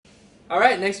All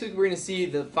right, next week we're going to see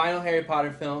the final Harry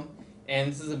Potter film,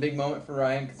 and this is a big moment for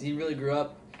Ryan because he really grew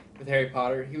up with Harry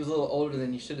Potter. He was a little older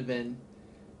than he should have been,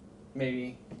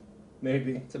 maybe,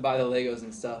 to buy the Legos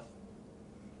and stuff.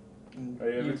 Are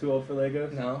you ever too old for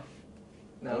Legos? No.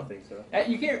 I don't think so.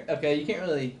 You can't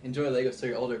really enjoy Legos till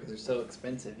you're older because they're so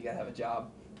expensive. You got to have a job,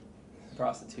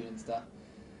 prostitute and stuff.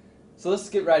 So let's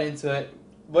get right into it.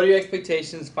 What are your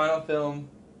expectations? Final film,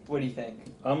 what do you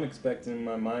think? I'm expecting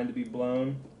my mind to be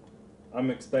blown. I'm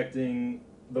expecting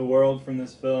the world from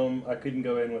this film. I couldn't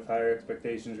go in with higher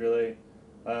expectations, really.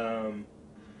 You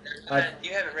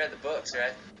haven't read the books,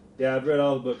 right? Yeah, I've read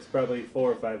all the books probably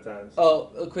 4 or 5 times. Oh,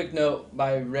 a quick note,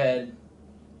 by read,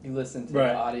 you listen to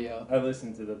the audio. I've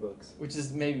listened to the books. Which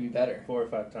is maybe better. 4 or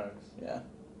 5 times. Yeah.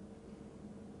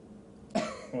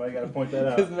 Well, I gotta point that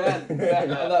out. Because Matt,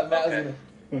 I thought Matt was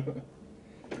gonna...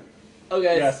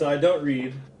 Okay. Yeah, so I don't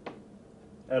read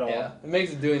at all. Yeah, it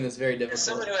makes doing this very difficult. As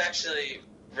someone who actually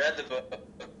read the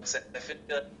books, I feel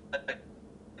like...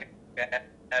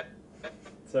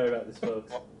 Sorry about this,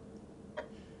 folks.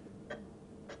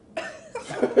 I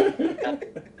think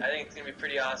it's going to be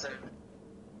pretty awesome.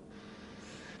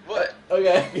 What?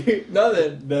 Okay,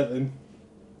 nothing. Nothing.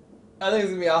 I think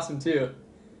it's going to be awesome, too.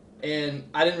 And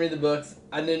I didn't read the books.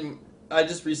 I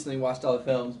just recently watched all the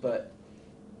films, but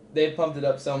they've pumped it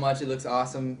up so much. It looks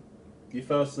awesome. You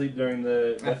fell asleep during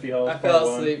the Deathly Hallows I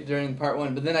fell asleep during part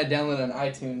 1, but then I downloaded it on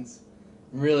iTunes.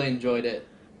 Really enjoyed it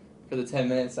for the 10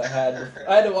 minutes I had.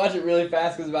 I had to watch it really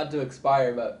fast because it was about to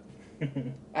expire, but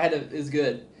it's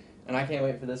good. And I can't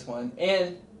wait for this one.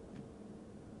 And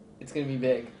it's going to be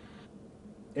big.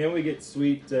 And we get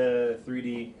sweet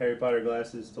 3D Harry Potter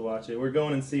glasses to watch it. We're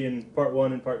going and seeing part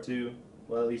 1 and part 2.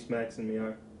 Well, at least Max and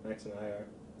I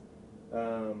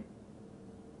are.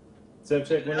 So,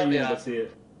 check, when are you going to go see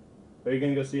it? Are you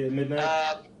going to go see it at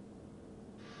midnight?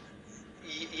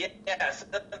 Yeah,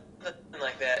 something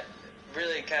like that.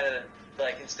 Really kind of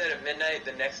like instead of midnight,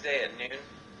 the next day at noon.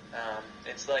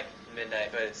 It's like midnight,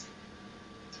 but it's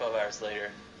 12 hours later.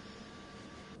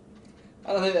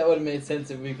 I don't think that would have made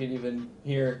sense if we could even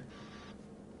hear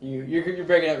you. You're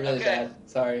breaking up really bad.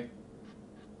 Sorry.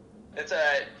 It's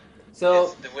alright. So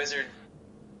it's the wizarding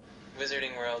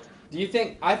world. Do you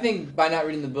think? I think by not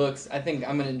reading the books, I think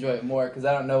I'm gonna enjoy it more because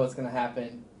I don't know what's gonna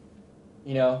happen.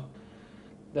 You know,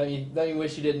 don't you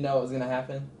wish you didn't know what was gonna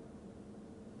happen?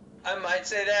 I might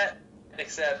say that,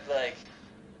 except like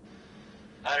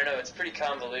I don't know. It's pretty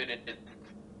convoluted.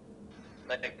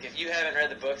 Like if you haven't read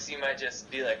the books, you might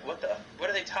just be like, "What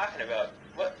are they talking about?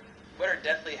 What are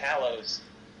Deathly Hallows?"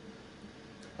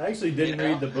 I actually didn't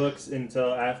read the books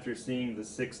until after seeing the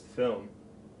 6th film.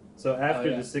 So after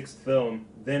the 6th film,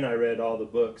 then I read all the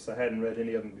books. I hadn't read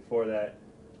any of them before that.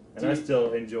 And I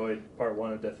still enjoyed part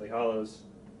 1 of Deathly Hallows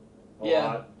a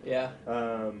lot. Yeah.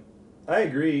 I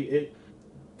agree.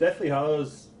 Deathly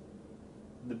Hallows,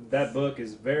 that book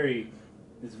is very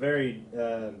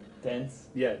dense.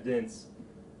 Yeah, dense.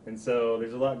 And so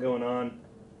there's a lot going on.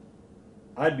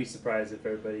 I'd be surprised if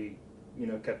everybody,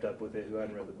 kept up with it who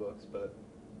hadn't read the books, but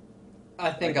I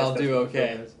think I'll do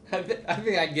okay. I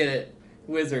think I get it.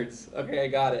 Wizards. Okay, I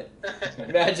got it.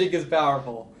 Magic is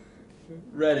powerful.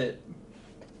 Read it.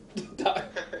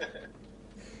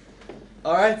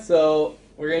 Alright, so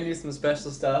we're going to do some special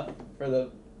stuff for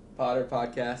the Potter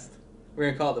podcast. We're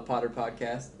going to call it the Potter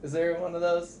podcast. Is there one of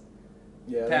those?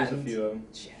 Yeah, Patents? there's a few of them.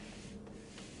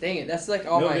 Dang it, that's like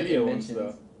all no my video inventions.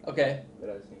 ones, though. Okay.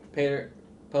 That I've seen.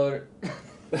 Potter.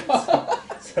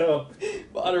 So,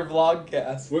 Potter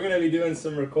vlogcast. We're going to be doing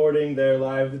some recording there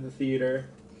live at the theater.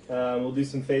 We'll do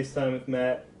some FaceTime with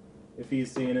Matt if he's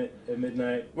seeing it at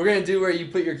midnight. We're going to do where you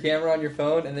put your camera on your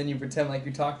phone and then you pretend like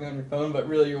you're talking on your phone, but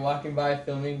really you're walking by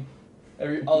filming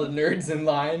all the nerds in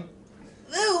line.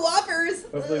 Ooh, whoppers!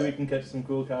 Hopefully we can catch some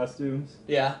cool costumes.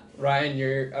 Yeah,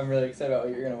 Ryan, I'm really excited about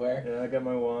what you're going to wear. Yeah, I got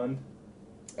my wand.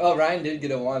 Oh, Ryan did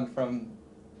get a wand from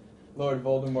Lord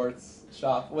Voldemort's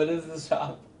shop. What is the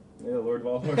shop? Yeah, Lord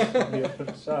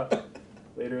Voldemort's shop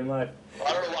later in life. Well,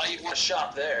 I don't know why you'd want to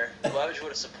shop there. Why would you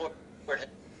want to support him?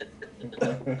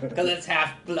 Because it's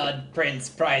Half-Blood Prince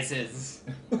prices.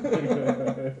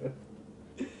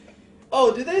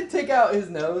 Oh, did they take out his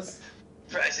nose?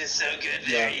 Price is so good,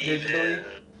 very digitally?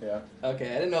 Yeah.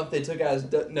 Okay, I didn't know if they took out his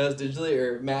nose digitally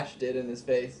or mashed it in his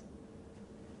face.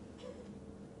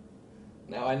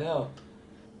 Now I know.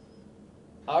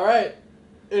 Alright.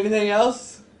 Anything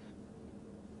else?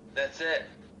 That's it.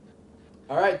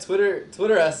 Alright,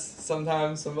 Twitter us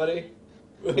sometime, somebody.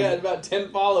 We got about 10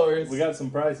 followers. We got some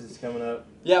prizes coming up.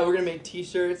 Yeah, we're going to make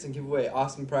t-shirts and give away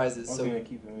awesome prizes. I'm going to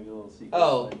keep them a little secret.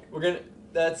 Oh, we're going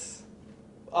to...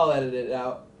 I'll edit it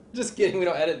out. Just kidding, we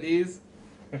don't edit these.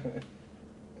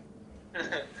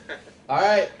 All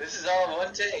right. This is all in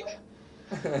one take.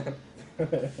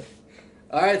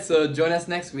 All right, so join us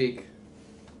next week.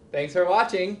 Thanks for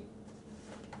watching.